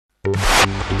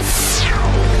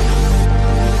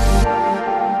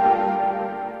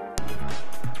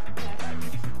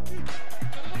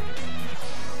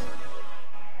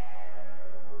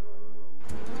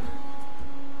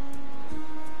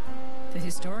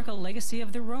historical legacy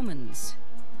of the Romans.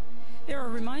 There are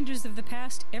reminders of the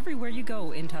past everywhere you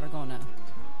go in Tarragona.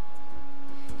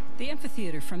 The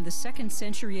amphitheater from the 2nd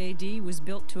century AD was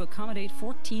built to accommodate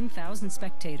 14,000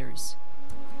 spectators.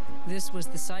 This was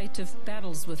the site of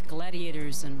battles with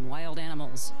gladiators and wild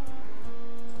animals.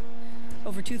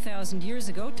 Over 2,000 years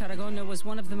ago, Tarragona was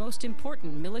one of the most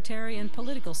important military and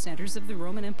political centers of the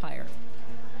Roman Empire.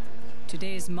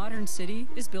 Today's modern city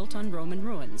is built on Roman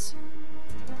ruins.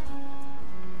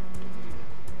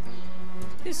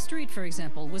 This street, for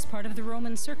example, was part of the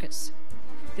Roman circus.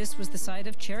 This was the site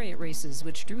of chariot races,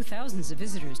 which drew thousands of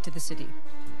visitors to the city.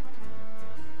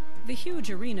 The huge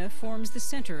arena forms the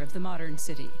center of the modern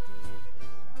city.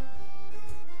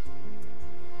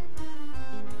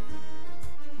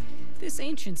 This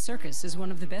ancient circus is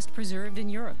one of the best preserved in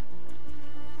Europe.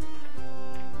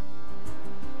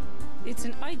 It's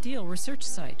an ideal research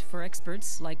site for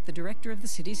experts like the director of the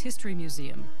city's history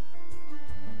museum.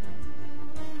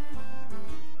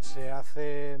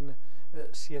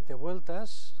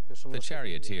 The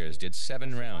charioteers did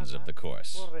 7 rounds of the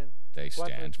course. They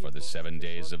stand for the 7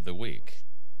 days of the week.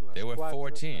 There were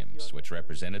 4 teams, which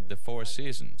represented the 4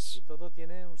 seasons.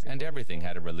 And everything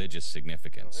had a religious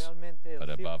significance. But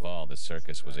above all, the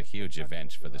circus was a huge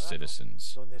event for the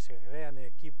citizens.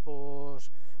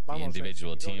 The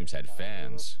individual teams had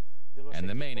fans, and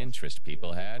the main interest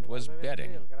people had was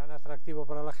betting.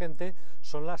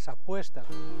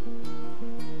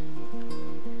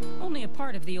 Only a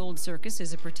part of the old circus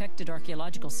is a protected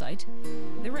archaeological site.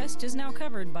 The rest is now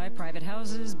covered by private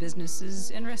houses,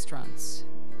 businesses, and restaurants.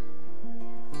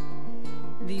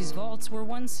 These vaults were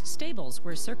once stables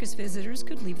where circus visitors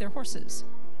could leave their horses.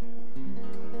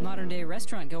 Modern-day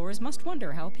restaurant-goers must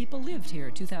wonder how people lived here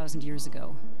 2,000 years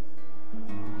ago.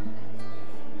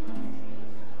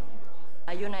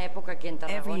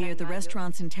 Every year, the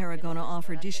restaurants in Tarragona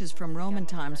offer dishes from Roman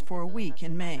times for a week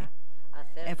in May.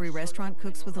 Every restaurant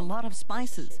cooks with a lot of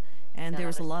spices, and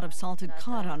there's a lot of salted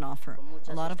cod on offer.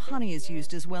 A lot of honey is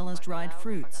used as well as dried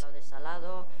fruits.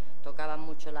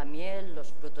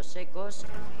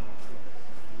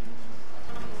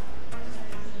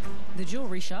 The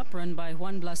jewelry shop run by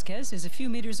Juan Blasquez is a few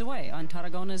meters away on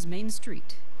Tarragona's main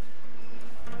street.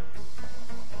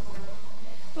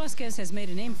 Blasquez has made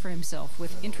a name for himself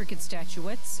with intricate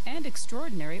statuettes and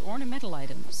extraordinary ornamental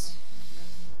items.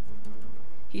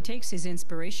 He takes his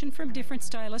inspiration from different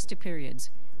stylistic periods,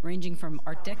 ranging from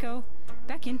Art Deco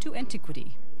back into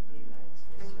antiquity.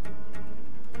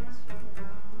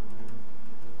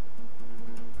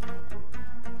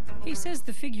 He says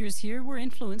the figures here were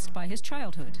influenced by his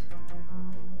childhood.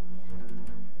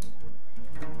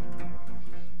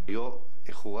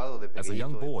 As a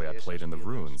young boy, I played in the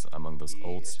ruins among those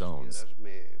old stones.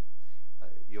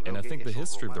 And I think the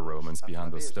history of the Romans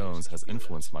behind those stones has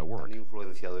influenced my work.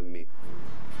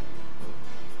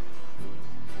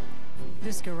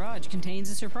 This garage contains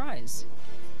a surprise.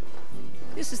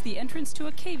 This is the entrance to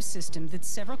a cave system that's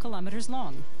several kilometers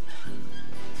long.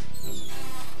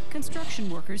 Construction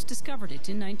workers discovered it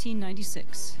in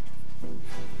 1996.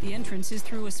 The entrance is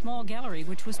through a small gallery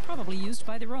which was probably used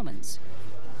by the Romans.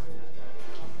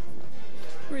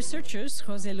 Researchers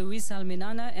José Luis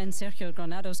Alminana and Sergio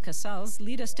Granados Casals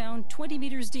lead us down 20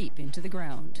 meters deep into the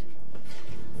ground.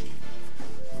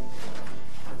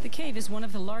 The cave is one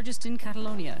of the largest in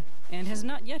Catalonia and has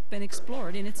not yet been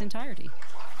explored in its entirety.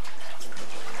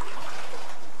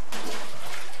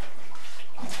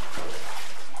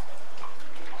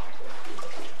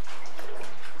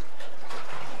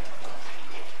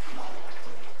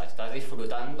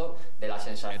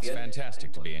 It's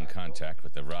fantastic to be in contact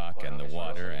with the rock and the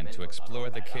water and to explore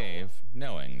the cave,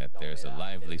 knowing that there's a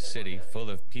lively city full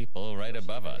of people right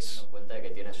above us.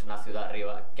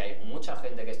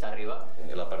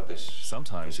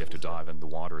 Sometimes you have to dive and the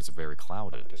water is very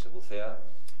clouded.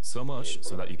 So much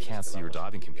so that you can't see your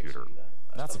diving computer.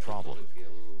 That's a problem.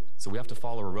 So we have to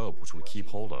follow a rope which we keep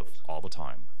hold of all the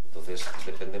time.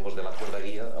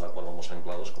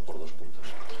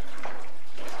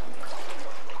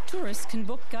 Tourists can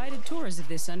book guided tours of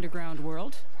this underground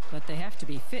world, but they have to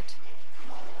be fit.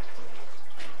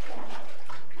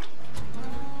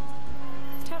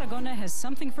 Tarragona has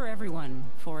something for everyone,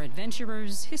 for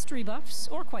adventurers, history buffs,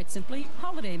 or quite simply,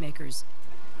 holiday makers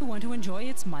who want to enjoy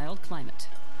its mild climate.